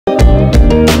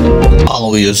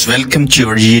Hello viewers, welcome to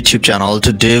our YouTube channel.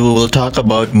 Today we will talk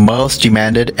about most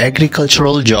demanded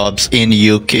agricultural jobs in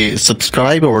UK.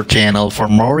 Subscribe our channel for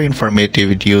more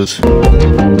informative videos.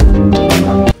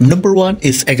 Number 1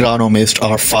 is agronomist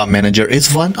or farm manager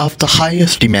is one of the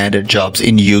highest demanded jobs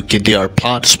in UK. They are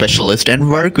plant specialists and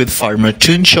work with farmers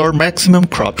to ensure maximum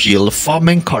crop yield.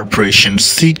 Farming corporations,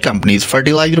 seed companies,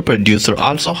 fertilizer producer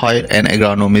also hire an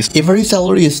agronomist. Every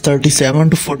salary is 37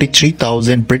 to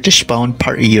 43,000 British pound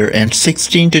per year and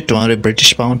 16 to 20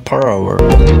 British pound per hour.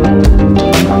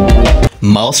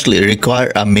 Mostly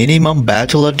require a minimum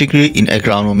bachelor degree in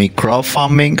agronomy, crop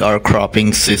farming or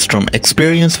cropping system.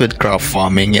 Experience with crop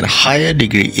farming and higher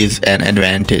degree is an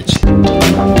advantage.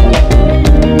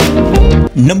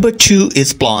 Number 2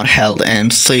 is plant health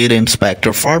and seed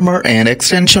inspector. Farmer and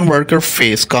extension worker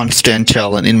face constant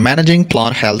challenge in managing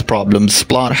plant health problems.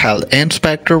 Plant health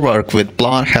inspector work with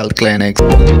plant health clinics.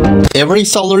 Every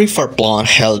salary for plant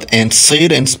health and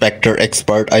seed inspector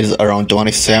expert is around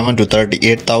 27 to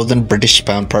 38,000 British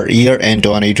pound per year and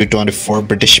 20 to 24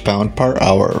 British pound per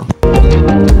hour.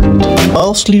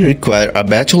 Mostly require a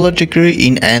bachelor degree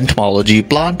in entomology,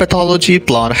 plant pathology,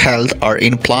 plant health or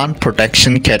in plant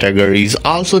protection categories.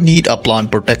 Also need a plant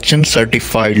protection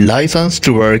certified license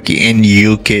to work in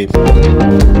UK.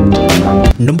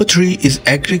 Number 3 is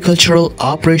agricultural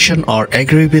operation or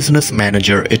agribusiness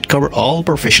manager. It covers all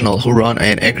professionals who run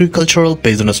an agricultural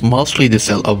business. Mostly they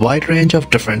sell a wide range of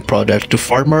different products to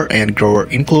farmer and grower,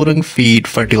 including feed,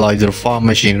 fertilizer, farm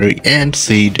machinery and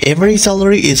seed. Every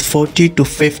salary is 40 to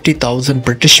 50,000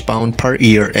 British pound per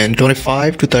year and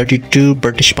 25 to 32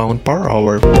 British pound per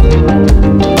hour.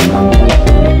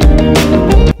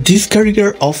 This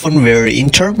career often vary in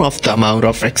terms of the amount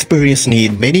of experience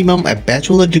needed. Minimum a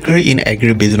bachelor degree in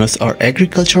agribusiness or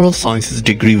agricultural sciences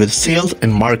degree with sales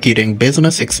and marketing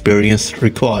business experience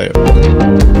required.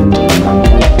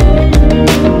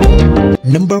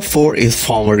 Number 4 is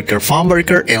farm worker. Farm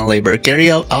worker and labor carry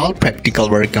out all practical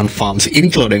work on farms,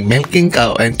 including milking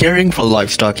cow and caring for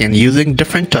livestock and using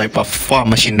different type of farm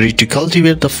machinery to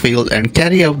cultivate the field and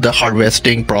carry out the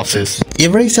harvesting process.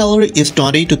 Every salary is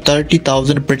 20 to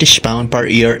 30,000 British pound per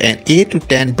year and 8 to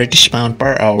 10 British pound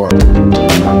per hour.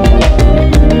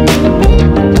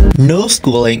 No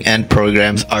schooling and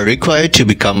programs are required to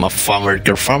become a farm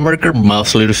worker. Farm worker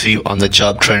mostly receive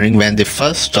on-the-job training when they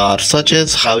first start, such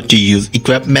as how to use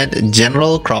equipment,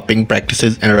 general cropping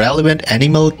practices, and relevant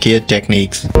animal care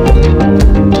techniques.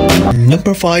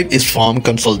 Number 5 is farm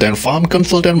consultant. Farm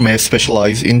consultant may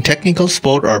specialize in technical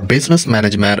support or business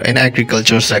management in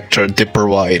agriculture sector. They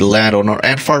provide landowner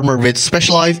and farmer with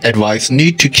specialized advice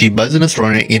need to keep business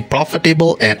running in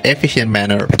profitable and efficient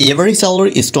manner. Every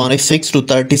salary is 26 to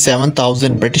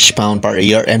 37,000 British pound per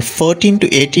year and 14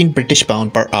 to 18 British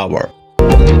pound per hour.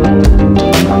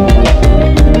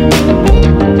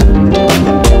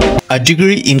 A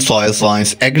degree in soil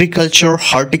science, agriculture,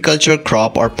 horticulture,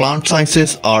 crop or plant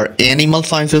sciences or animal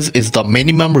sciences is the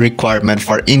minimum requirement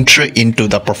for entry into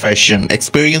the profession.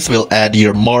 Experience will add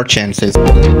you more chances.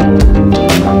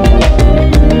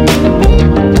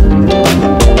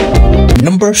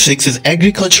 Number 6 is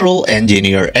agricultural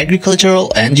engineer.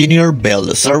 Agricultural engineer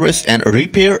build, service and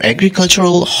repair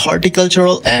agricultural,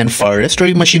 horticultural and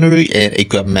forestry machinery and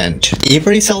equipment.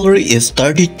 Every salary is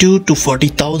 32 to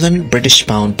 40,000 British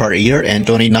pound per year and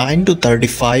 29 to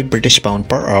 35 British pound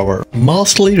per hour.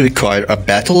 Mostly require a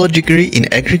bachelor degree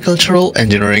in agricultural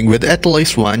engineering with at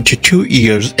least 1 to 2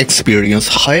 years experience.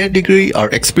 Higher degree or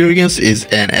experience is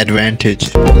an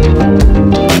advantage.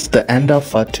 That's the end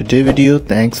of our today's video.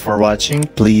 Thanks for watching.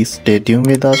 Please stay tuned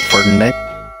with us for next